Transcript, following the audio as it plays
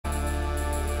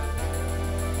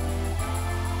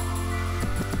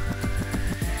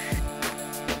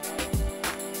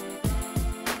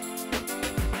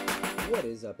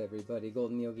is up, everybody?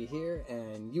 Golden Yogi here,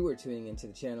 and you are tuning into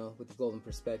the channel with the Golden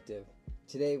Perspective.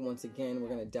 Today, once again, we're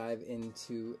going to dive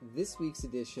into this week's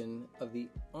edition of the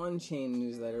On-Chain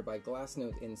newsletter by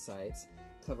Glassnode Insights,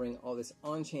 covering all this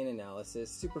on-chain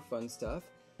analysis, super fun stuff.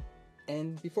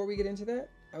 And before we get into that,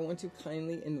 I want to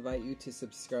kindly invite you to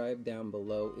subscribe down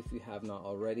below if you have not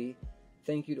already.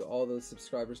 Thank you to all those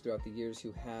subscribers throughout the years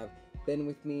who have been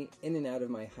with me in and out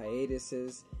of my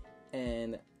hiatuses,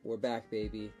 and we're back,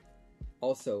 baby.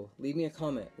 Also, leave me a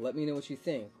comment. Let me know what you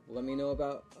think. Let me know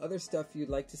about other stuff you'd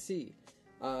like to see.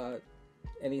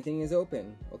 Anything is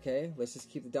open, okay? Let's just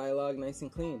keep the dialogue nice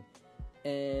and clean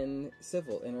and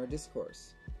civil in our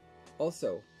discourse.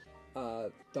 Also,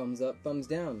 thumbs up, thumbs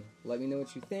down. Let me know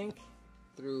what you think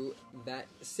through that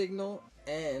signal,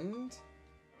 and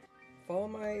follow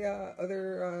my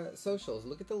other socials.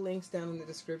 Look at the links down in the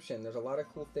description. There's a lot of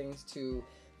cool things to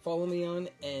follow me on,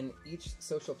 and each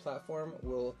social platform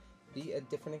will be a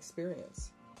different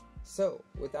experience. So,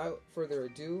 without further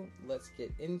ado, let's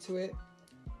get into it.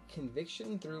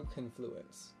 Conviction through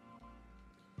Confluence.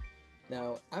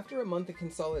 Now, after a month of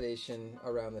consolidation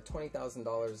around the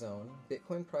 $20,000 zone,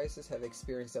 Bitcoin prices have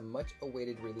experienced a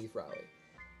much-awaited relief rally.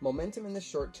 Momentum in the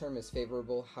short term is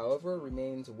favorable, however,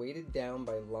 remains weighted down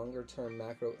by longer-term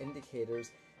macro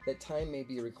indicators that time may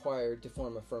be required to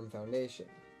form a firm foundation.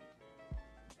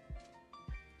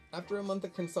 After a month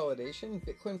of consolidation,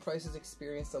 Bitcoin prices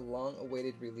experienced a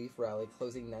long-awaited relief rally,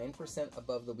 closing 9%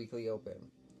 above the weekly open.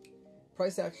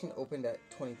 Price action opened at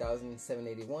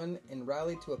 $20,781 and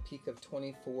rallied to a peak of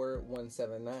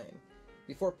 $24,179,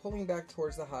 before pulling back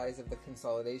towards the highs of the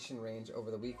consolidation range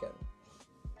over the weekend.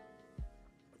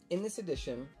 In this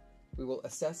edition, we will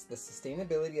assess the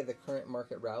sustainability of the current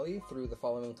market rally through the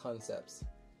following concepts.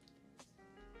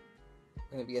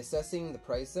 We're going to be assessing the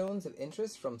price zones of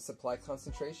interest from supply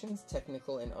concentrations,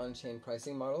 technical and on-chain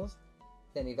pricing models,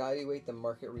 then evaluate the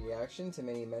market reaction to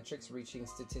many metrics reaching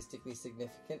statistically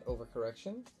significant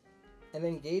overcorrection, and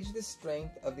then gauge the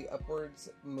strength of the upwards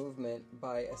movement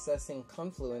by assessing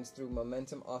Confluence through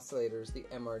momentum oscillators, the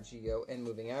MRGO, and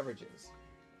moving averages.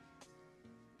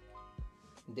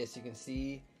 This you can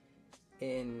see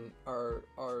in our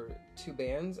two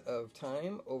bands of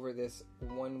time over this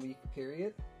 1 week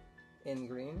period in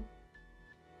green.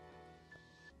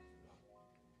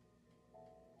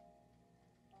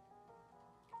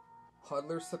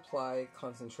 Hodler supply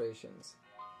concentrations.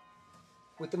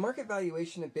 With the market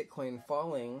valuation of Bitcoin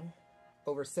falling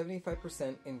over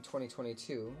 75% in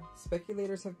 2022,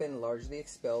 speculators have been largely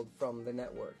expelled from the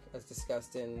network, as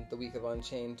discussed in the week of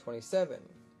On-Chain 27.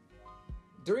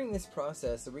 During this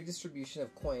process, a redistribution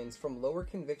of coins from lower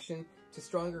conviction to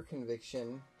stronger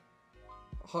conviction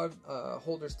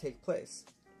holders take place.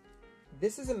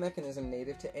 This is a mechanism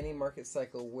native to any market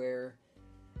cycle where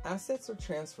assets are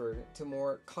transferred to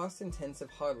more cost-intensive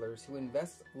hodlers who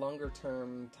invest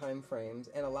longer-term time frames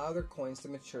and allow their coins to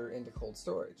mature into cold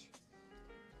storage.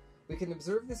 We can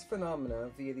observe this phenomena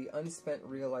via the unspent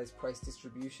realized price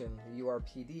distribution, the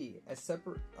URPD, as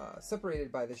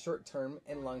separated by the short-term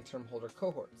and long-term holder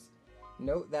cohorts.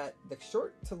 Note that the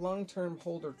short to long-term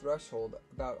holder threshold,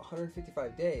 about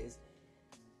 155 days,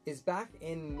 is back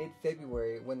in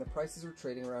mid-February when the prices were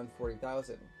trading around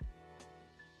 $40,000.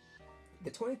 The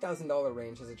 $20,000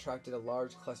 range has attracted a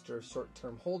large cluster of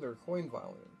short-term holder coin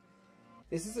volume.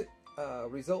 This is a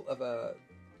result of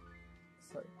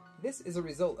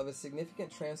a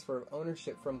significant transfer of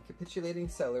ownership from capitulating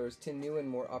sellers to new and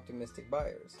more optimistic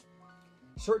buyers.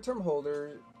 Short-term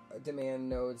holder demand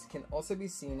nodes can also be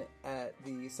seen at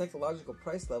the psychological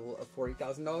price level of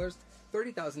 $40,000,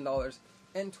 $30,000,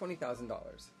 and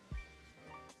 $20,000.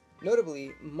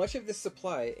 Notably, much of this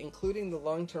supply, including the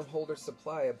long-term holder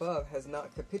supply above, has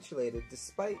not capitulated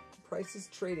despite prices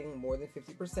trading more than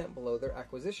 50% below their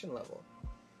acquisition level.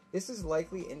 This is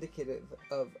likely indicative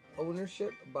of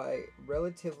ownership by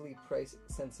relatively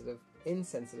price-sensitive,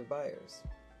 insensitive buyers,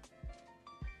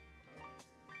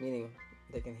 meaning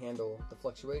they can handle the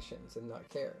fluctuations and not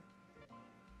care.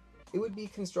 It would be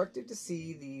constructive to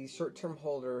see the short-term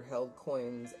holder held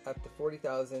coins at the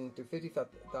 $40,000 to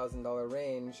 $50,000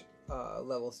 range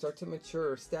level start to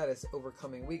mature status over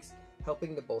coming weeks,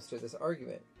 helping to bolster this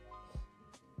argument.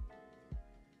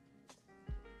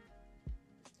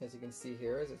 As you can see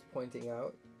here, as it's pointing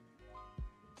out,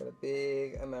 got a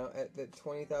big amount at the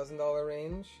 $20,000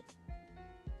 range.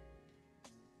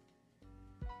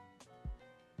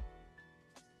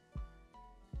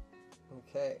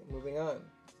 Okay, moving on.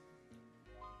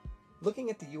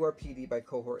 Looking at the URPD by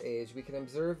cohort age, we can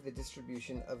observe the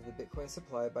distribution of the Bitcoin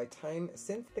supply by time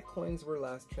since the coins were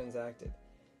last transacted.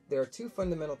 There are two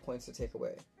fundamental points to take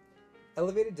away.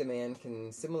 Elevated demand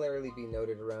can similarly be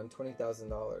noted around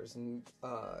 $20,000 and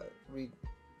I'll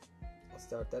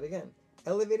start that again.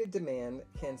 Elevated demand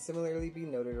can similarly be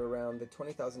noted around the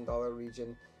 $20,000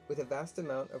 region, with a vast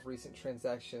amount of recent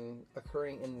transaction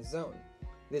occurring in the zone.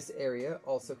 This area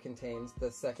also contains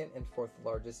the second and fourth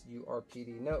largest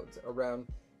URPD nodes, around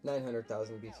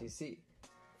 900,000 BTC,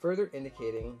 further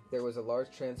indicating there was a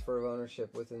large transfer of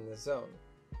ownership within the zone.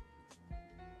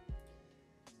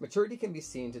 Maturity can be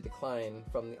seen to decline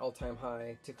from the all-time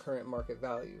high to current market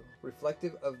value,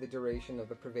 reflective of the duration of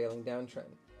the prevailing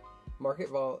downtrend.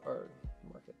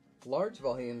 Large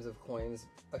volumes of coins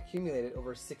accumulated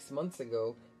over 6 months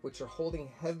ago, which are holding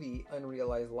heavy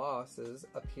unrealized losses,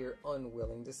 appear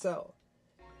unwilling to sell.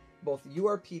 Both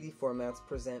URPD formats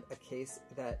present a case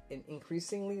that an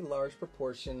increasingly large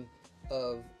proportion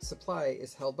of supply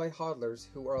is held by hodlers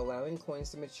who are allowing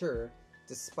coins to mature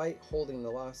despite holding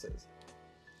the losses.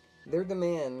 Their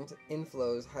demand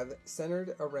inflows have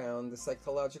centered around the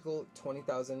psychological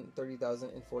 $20,000,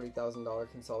 $30,000, and $40,000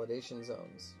 consolidation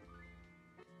zones.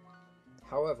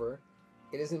 However,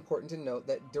 it is important to note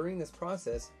that during this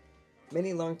process,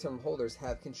 many long-term holders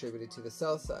have contributed to the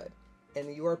sell side, and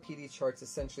the URPD charts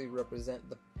essentially represent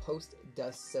the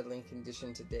post-dust settling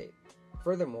condition to date.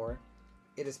 Furthermore,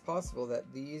 it is possible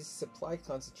that these supply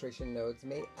concentration nodes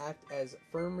may act as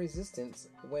firm resistance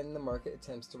when the market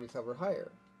attempts to recover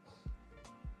higher.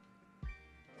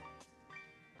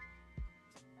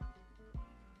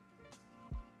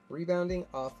 Rebounding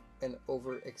off an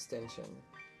overextension.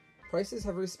 Prices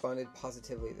have responded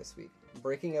positively this week,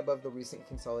 breaking above the recent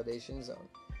consolidation zone.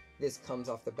 This comes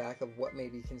off the back of what may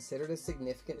be considered a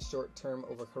significant short-term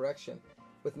overcorrection,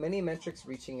 with many metrics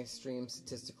reaching extreme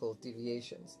statistical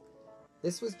deviations.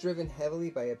 This was driven heavily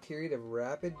by a period of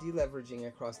rapid deleveraging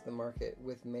across the market,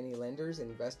 with many lenders,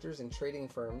 investors, and trading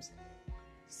firms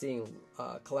seeing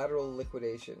collateral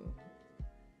liquidation,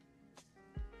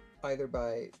 either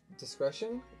by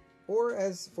discretion or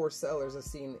as for sellers, as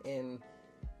seen in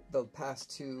the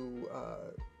past 2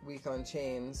 week on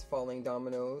chains, falling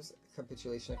dominoes,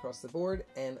 capitulation across the board,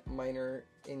 and minor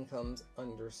incomes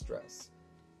under stress.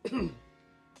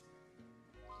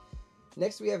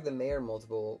 Next, we have the Mayer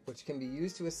multiple, which can be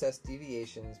used to assess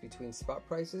deviations between spot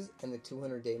prices and the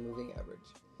 200-day moving average.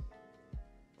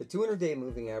 The 200-day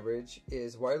moving average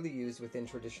is widely used within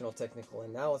traditional technical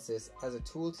analysis as a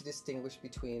tool to distinguish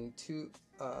between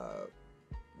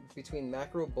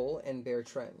macro bull and bear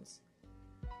trends.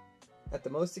 At the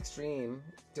most extreme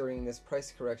during this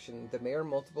price correction, the Mayer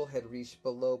multiple had reached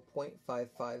below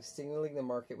 0.55, signaling the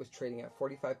market was trading at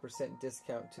 45%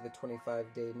 discount to the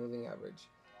 25-day moving average.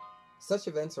 Such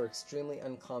events are extremely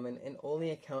uncommon and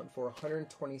only account for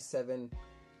 127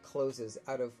 closes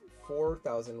out of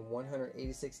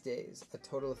 4,186 days, a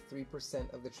total of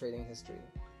 3% of the trading history.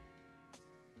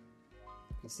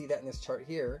 You can see that in this chart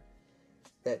here,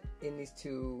 that in these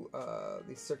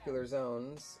these circular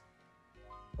zones,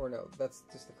 or no, that's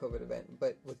just the COVID event,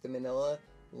 but with the manila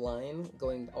line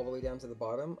going all the way down to the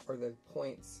bottom are the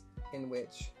points in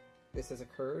which this has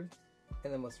occurred,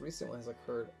 and the most recent one has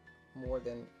occurred more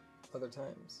than other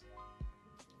times.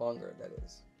 Longer, that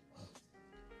is.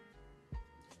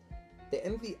 The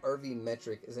MV-RV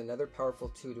metric is another powerful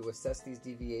tool to assess these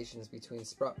deviations between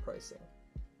spot pricing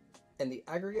and the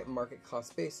aggregate market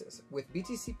cost basis, with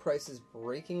BTC prices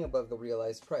breaking above the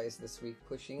realized price this week,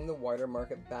 pushing the wider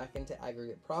market back into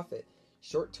aggregate profit.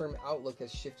 Short-term outlook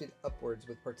has shifted upwards,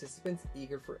 with participants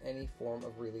eager for any form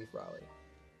of relief rally.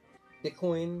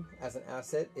 Bitcoin as an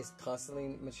asset is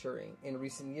constantly maturing. In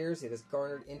recent years, it has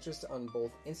garnered interest on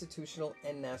both institutional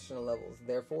and national levels.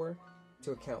 Therefore,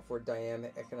 to account for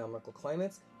dynamic economical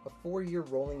climates, a 4-year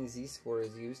rolling z-score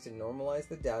is used to normalize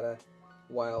the data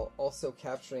while also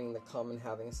capturing the common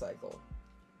halving cycle.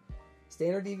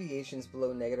 Standard deviations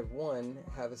below -1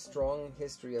 have a strong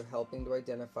history of helping to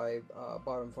identify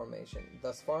bottom formation.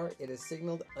 Thus far, it has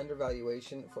signaled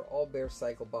undervaluation for all bear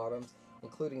cycle bottoms,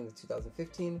 including the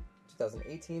 2015,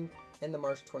 2018, and the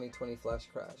March 2020 flash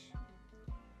crash.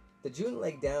 The June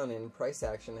leg down in price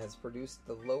action has produced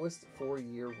the lowest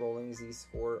 4-year rolling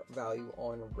z-score value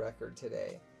on record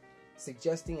today,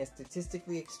 suggesting a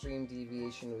statistically extreme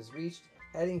deviation was reached,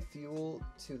 adding fuel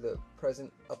to the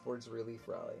present upwards relief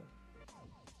rally.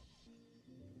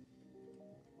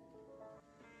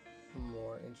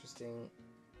 More interesting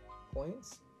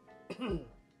points.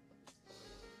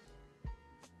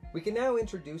 We can now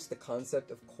introduce the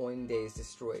concept of coin days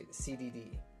destroyed,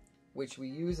 CDD, which we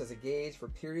use as a gauge for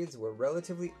periods where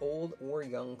relatively old or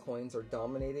young coins are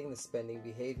dominating the spending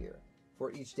behavior.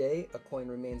 For each day a coin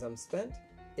remains unspent,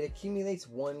 it accumulates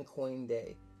 1 coin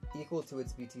day, equal to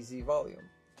its BTC volume.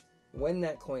 When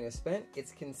that coin is spent,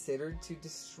 it's considered to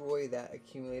destroy that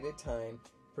accumulated time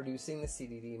producing the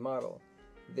CDD model.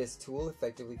 This tool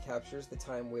effectively captures the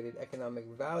time-weighted economic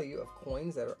value of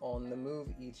coins that are on the move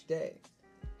each day.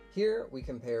 Here, we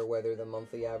compare whether the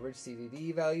monthly average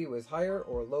CDD value is higher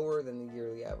or lower than the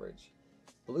yearly average.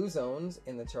 Blue zones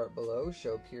in the chart below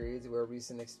show periods where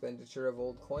recent expenditure of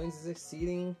old coins is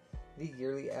exceeding the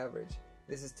yearly average.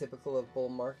 This is typical of bull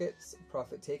markets,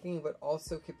 profit-taking, but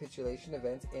also capitulation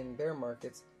events in bear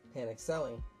markets, panic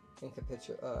selling, and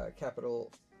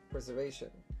capital preservation.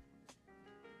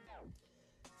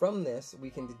 From this, we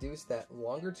can deduce that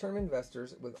longer-term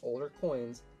investors with older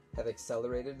coins have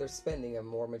accelerated their spending of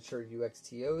more mature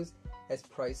UXTOs as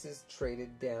prices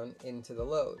traded down into the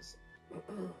lows.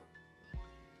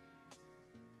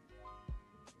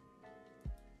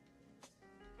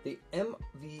 The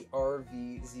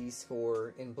MVRV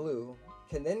Z-score in blue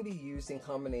can then be used in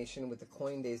combination with the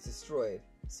coin days destroyed,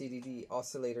 CDD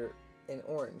oscillator in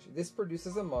orange. This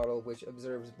produces a model which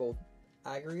observes both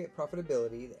aggregate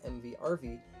profitability, the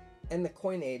MVRV, and the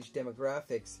coin age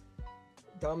demographics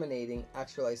dominating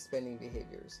actualized spending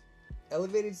behaviors.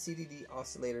 Elevated CDD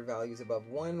oscillator values above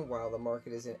 1 while the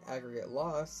market is in aggregate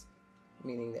loss,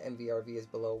 meaning the MVRV is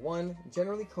below 1,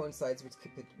 generally coincides with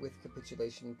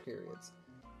capitulation periods.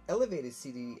 Elevated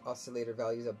CDD oscillator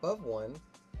values above 1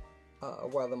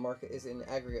 while the market is in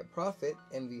aggregate profit,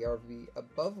 MVRV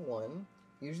above 1,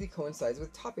 usually coincides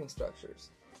with topping structures.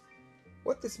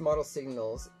 What this model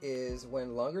signals is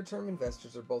when longer-term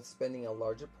investors are both spending a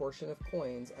larger portion of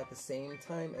coins at the same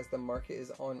time as the market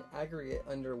is on aggregate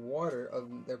underwater of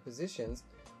their positions,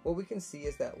 what we can see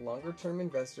is that longer-term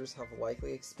investors have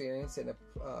likely experienced an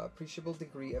appreciable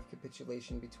degree of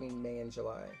capitulation between May and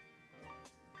July.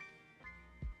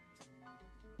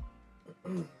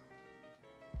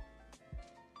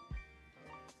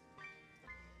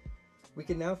 We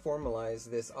can now formalize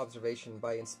this observation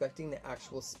by inspecting the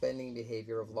actual spending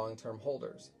behavior of long-term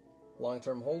holders.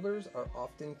 Long-term holders are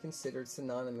often considered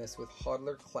synonymous with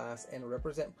hodler class and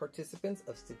represent participants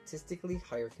of statistically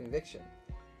higher conviction.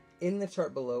 In the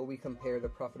chart below, we compare the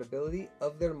profitability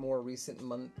of their more recent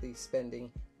monthly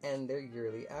spending and their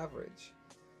yearly average.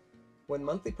 When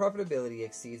monthly profitability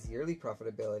exceeds yearly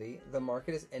profitability, the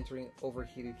market is entering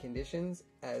overheated conditions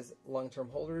as long-term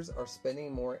holders are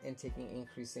spending more and taking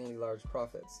increasingly large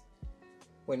profits.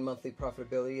 When monthly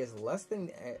profitability is less than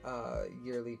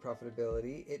yearly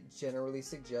profitability, it generally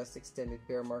suggests extended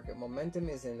bear market momentum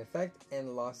is in effect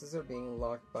and losses are being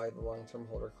locked by the long-term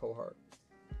holder cohort.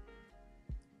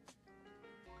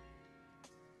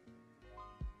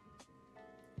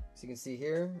 So you can see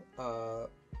here,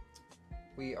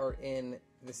 we are in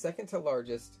the second to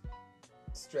largest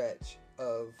stretch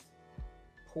of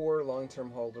poor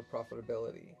long-term holder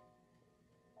profitability,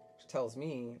 which tells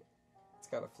me it's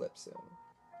got to flip soon.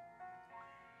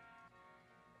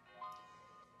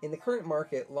 In the current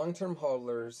market, long-term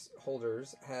holders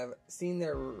have seen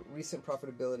their recent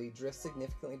profitability drift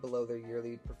significantly below their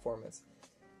yearly performance.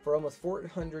 For almost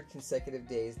 400 consecutive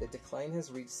days, the decline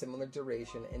has reached similar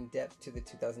duration and depth to the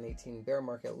 2018 bear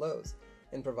market lows,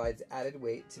 and provides added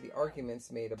weight to the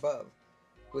arguments made above.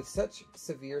 With such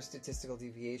severe statistical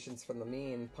deviations from the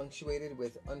mean, punctuated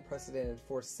with unprecedented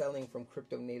forced selling from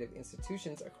crypto-native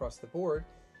institutions across the board,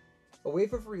 a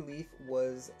wave of relief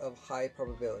was of high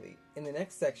probability. In the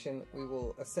next section, we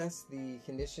will assess the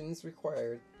conditions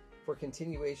required for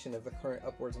continuation of the current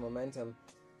upwards momentum,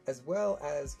 as well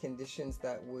as conditions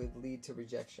that would lead to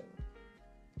rejection.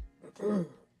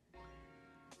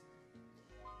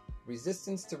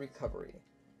 Resistance to recovery.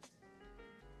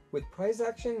 With price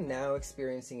action now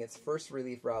experiencing its first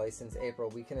relief rally since April,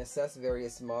 we can assess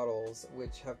various models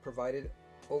which have provided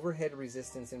overhead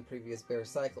resistance in previous bear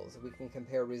cycles. We can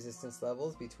compare resistance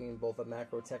levels between both a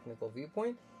macro-technical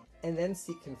viewpoint and then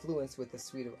seek confluence with a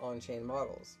suite of on-chain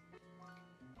models.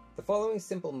 The following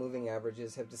simple moving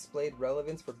averages have displayed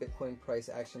relevance for Bitcoin price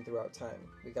action throughout time.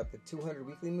 We got the 200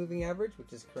 weekly moving average,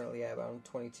 which is currently at around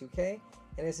 22K,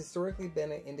 and has historically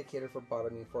been an indicator for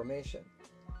bottoming formation.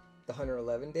 The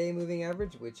 111-day moving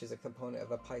average, which is a component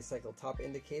of a Pi cycle top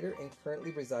indicator and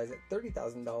currently resides at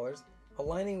 $30,000,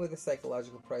 aligning with a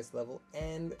psychological price level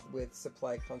and with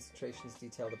supply concentrations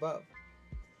detailed above.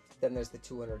 Then there's the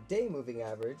 200-day moving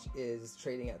average, is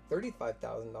trading at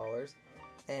 $35,000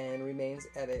 and remains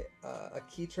at a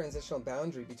key transitional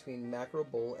boundary between macro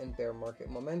bull and bear market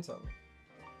momentum.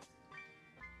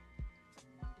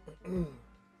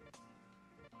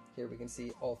 Here we can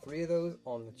see all three of those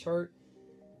on the chart.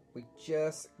 We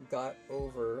just got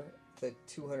over the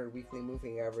 200 weekly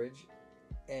moving average,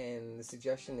 and the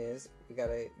suggestion is we got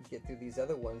to get through these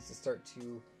other ones to start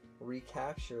to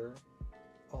recapture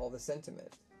all the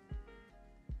sentiment.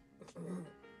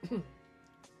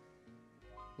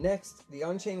 Next, the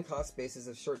on-chain cost basis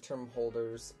of short-term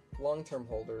holders, long-term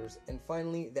holders, and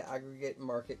finally, the aggregate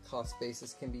market cost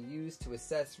basis can be used to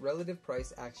assess relative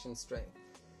price action strength.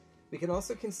 We can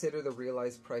also consider the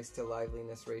realized price to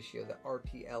liveliness ratio, the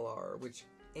RPLR, which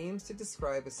aims to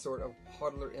describe a sort of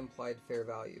hodler implied fair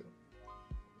value.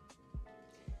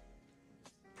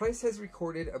 Price has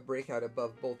recorded a breakout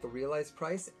above both the realized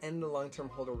price and the long-term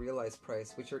holder realized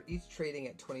price, which are each trading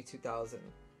at 22,000.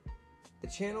 The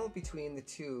channel between the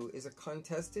two is a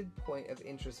contested point of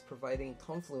interest, providing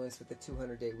Confluence with the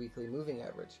 200-day weekly moving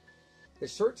average. The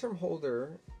short-term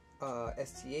holder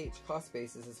STH cost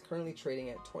basis is currently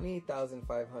trading at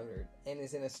 28,500 and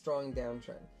is in a strong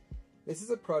downtrend. This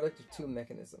is a product of two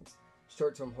mechanisms.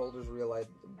 Short-term holders realize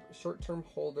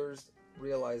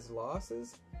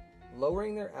losses,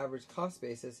 lowering their average cost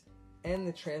basis, and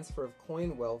the transfer of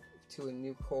coin wealth to a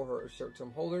new cohort of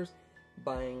short-term holders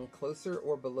buying closer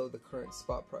or below the current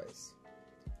spot price.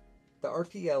 The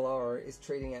RPLR is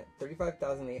trading at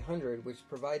 35,800, which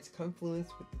provides Confluence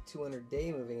with the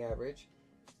 200-day moving average.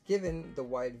 Given the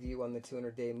wide view on the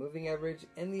 200-day moving average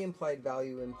and the implied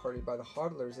value imparted by the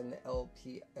hodlers in the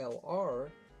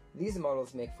LPLR, these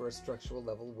models make for a structural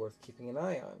level worth keeping an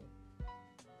eye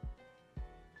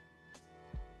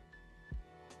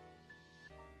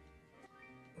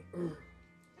on.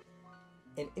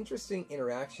 An interesting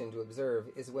interaction to observe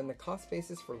is when the cost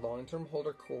basis for long-term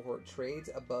holder cohort trades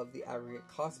above the aggregate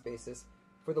cost basis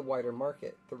for the wider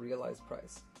market, the realized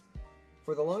price.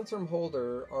 For the long-term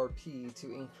holder RP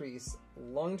to increase,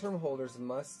 long-term holders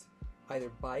must either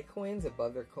buy coins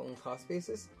above their own cost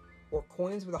basis, or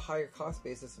coins with a higher cost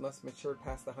basis must mature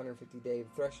past the 150-day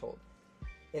threshold.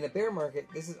 In a bear market,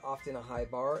 this is often a high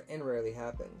bar and rarely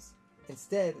happens.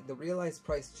 Instead, the realized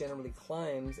price generally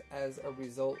climbs as a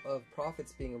result of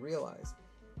profits being realized.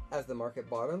 As the market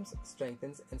bottoms,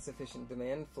 strengthens, and sufficient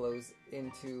demand flows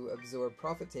in to absorb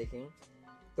profit-taking,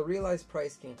 the realized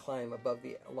price can climb above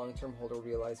the long-term holder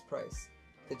realized price.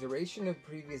 The duration of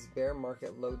previous bear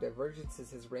market low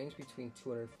divergences has ranged between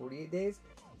 248 days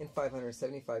and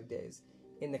 575 days.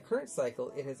 In the current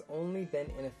cycle, it has only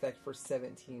been in effect for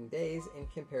 17 days in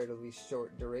comparatively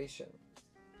short duration.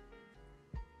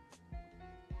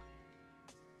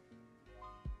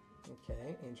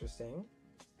 Okay, interesting.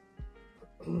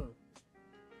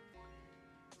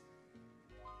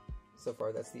 So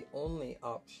far, that's the only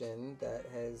option that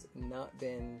has not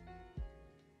been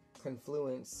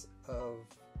confluence of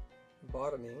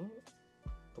bottoming,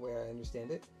 the way I understand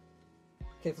it.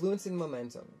 Confluence in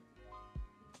momentum.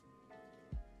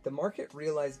 The market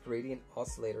realized gradient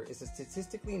oscillator is a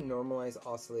statistically normalized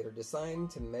oscillator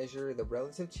designed to measure the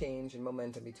relative change in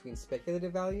momentum between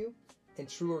speculative value and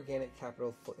true organic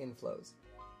capital inflows.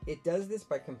 It does this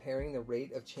by comparing the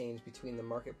rate of change between the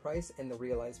market price and the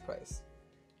realized price.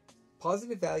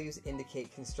 Positive values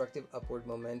indicate constructive upward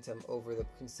momentum over the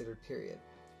considered period.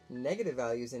 Negative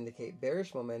values indicate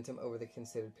bearish momentum over the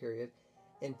considered period,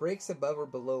 and breaks above or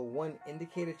below 1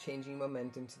 indicate a changing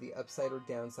momentum to the upside or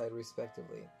downside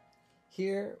respectively.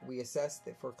 Here, we assess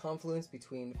that for Confluence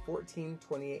between 14,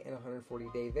 28, and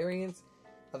 140-day variance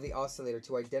of the oscillator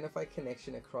to identify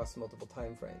connection across multiple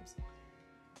time frames.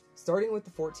 Starting with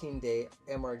the 14-day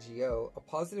MRGO, a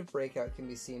positive breakout can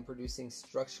be seen producing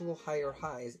structural higher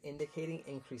highs indicating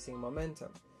increasing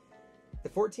momentum. The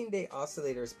 14-day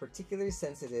oscillator is particularly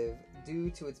sensitive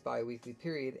due to its biweekly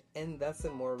period and thus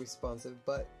a more responsive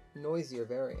but noisier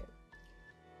variant.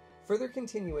 Further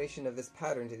continuation of this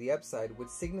pattern to the upside would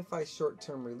signify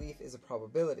short-term relief is a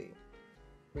probability.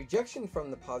 Rejection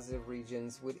from the positive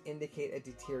regions would indicate a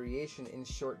deterioration in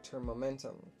short-term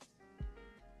momentum.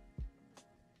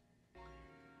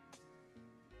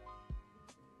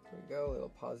 There we go, a little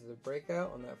positive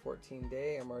breakout on that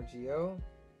 14-day MRGO.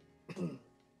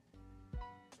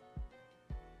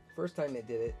 First time it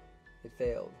did it, it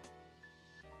failed.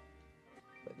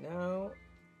 But now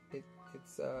it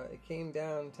came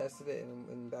down, tested it,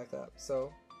 and back up.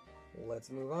 So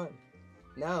let's move on.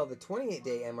 Now the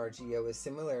 28-day MRGO is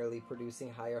similarly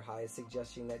producing higher highs,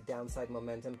 suggesting that downside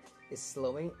momentum is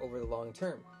slowing over the long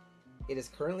term. It is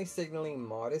currently signaling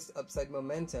modest upside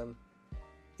momentum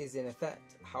is in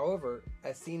effect. However,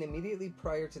 as seen immediately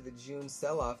prior to the June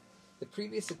sell-off, the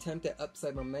previous attempt at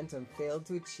upside momentum failed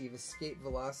to achieve escape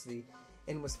velocity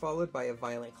and was followed by a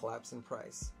violent collapse in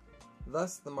price.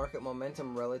 Thus, the market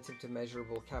momentum relative to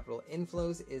measurable capital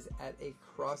inflows is at a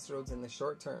crossroads in the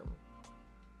short term.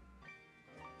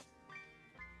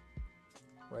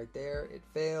 Right there, it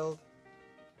failed.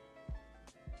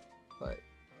 But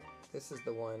this is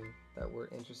the one that we're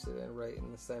interested in, right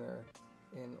in the center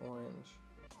in orange.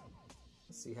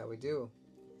 see how we do.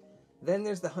 Then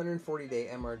there's the 140-day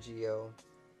MRGO.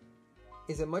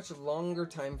 Is a much longer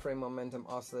time frame momentum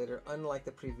oscillator. Unlike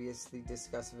the previously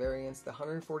discussed variants, the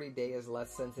 140-day is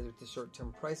less sensitive to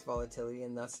short-term price volatility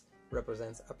and thus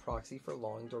represents a proxy for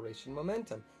long duration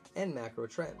momentum and macro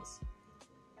trends.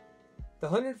 The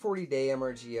 140-day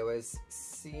MRGO has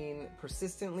seen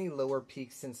persistently lower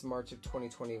peaks since March of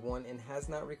 2021 and has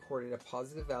not recorded a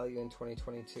positive value in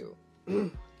 2022.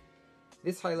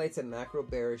 This highlights a macro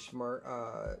bearish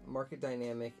market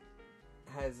dynamic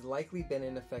has likely been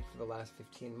in effect for the last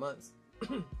 15 months.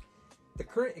 The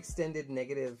current extended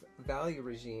negative value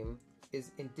regime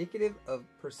is indicative of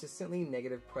persistently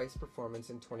negative price performance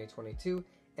in 2022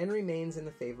 and remains in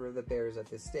the favor of the bears at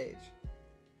this stage.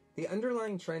 The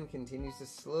underlying trend continues to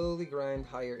slowly grind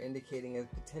higher, indicating a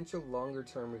potential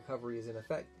longer-term recovery is in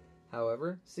effect.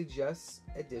 However, suggests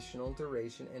additional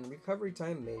duration and recovery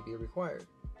time may be required.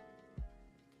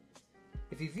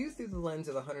 If you view through the lens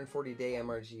of the 140-day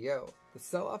MRGO, the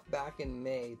sell-off back in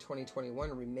May 2021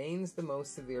 remains the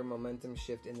most severe momentum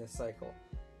shift in this cycle.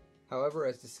 However,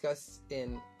 as discussed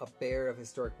in A Bear of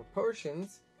Historic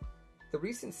Proportions, the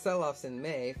recent sell-offs in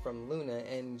May from Luna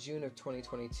and June of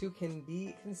 2022 can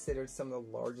be considered some of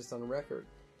the largest on record.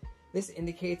 This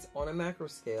indicates, on a macro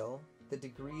scale, the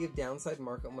degree of downside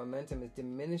market momentum is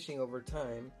diminishing over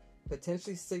time,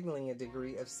 potentially signaling a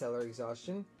degree of seller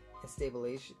exhaustion, and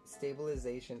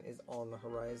stabilization is on the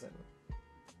horizon.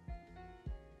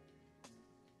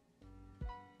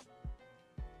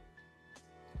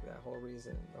 That whole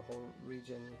region,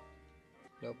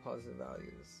 no positive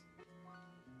values.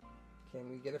 Can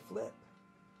we get a flip?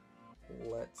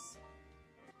 Let's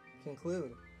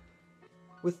conclude.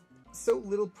 With so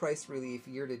little price relief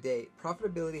year to date,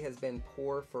 profitability has been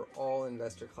poor for all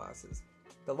investor classes.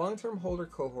 The long-term holder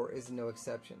cohort is no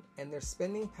exception, and their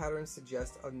spending patterns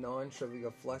suggest a non-trivial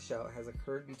flush-out has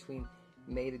occurred between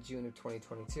May to June of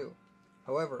 2022.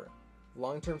 However,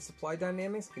 long-term supply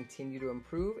dynamics continue to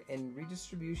improve and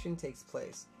redistribution takes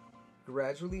place,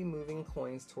 gradually moving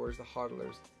coins towards the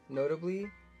hodlers.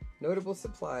 Notable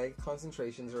supply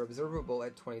concentrations are observable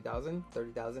at $20,000,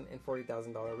 $30,000, and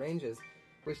 $40,000 ranges,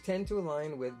 which tend to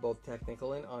align with both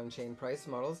technical and on-chain price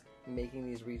models, making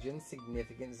these regions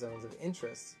significant zones of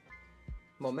interest.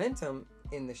 Momentum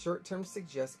in the short term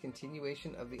suggests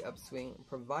continuation of the upswing,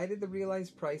 provided the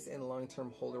realized price and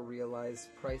long-term holder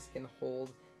realized price can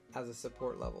hold as a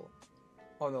support level.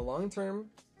 On the long term,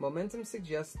 momentum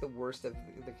suggests the worst of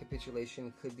the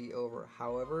capitulation could be over.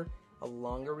 However, a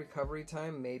longer recovery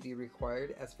time may be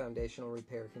required as foundational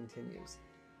repair continues.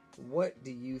 What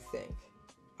do you think?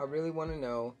 I really want to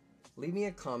know. Leave me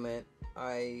a comment.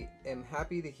 I am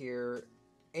happy to hear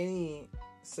any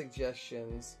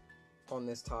suggestions on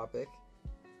this topic.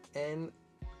 And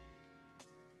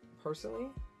personally,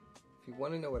 if you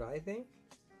want to know what I think,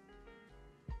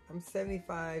 I'm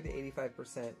 75 to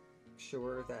 85%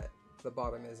 sure that the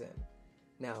bottom is in.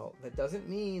 Now, that doesn't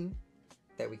mean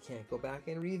that we can't go back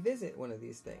and revisit one of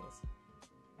these things.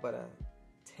 But a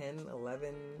 10,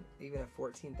 11, even a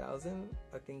 14,000,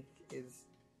 I think is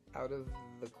out of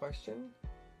the question.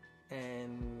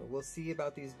 And we'll see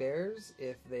about these bears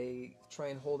if they try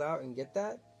and hold out and get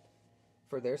that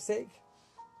for their sake.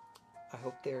 I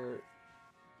hope they're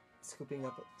scooping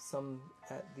up some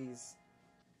at these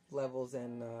levels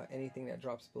and anything that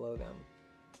drops below them.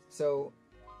 So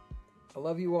I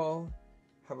love you all.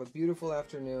 Have a beautiful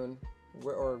afternoon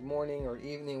or morning or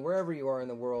evening, wherever you are in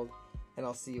the world, and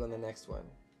I'll see you on the next one.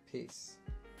 Peace.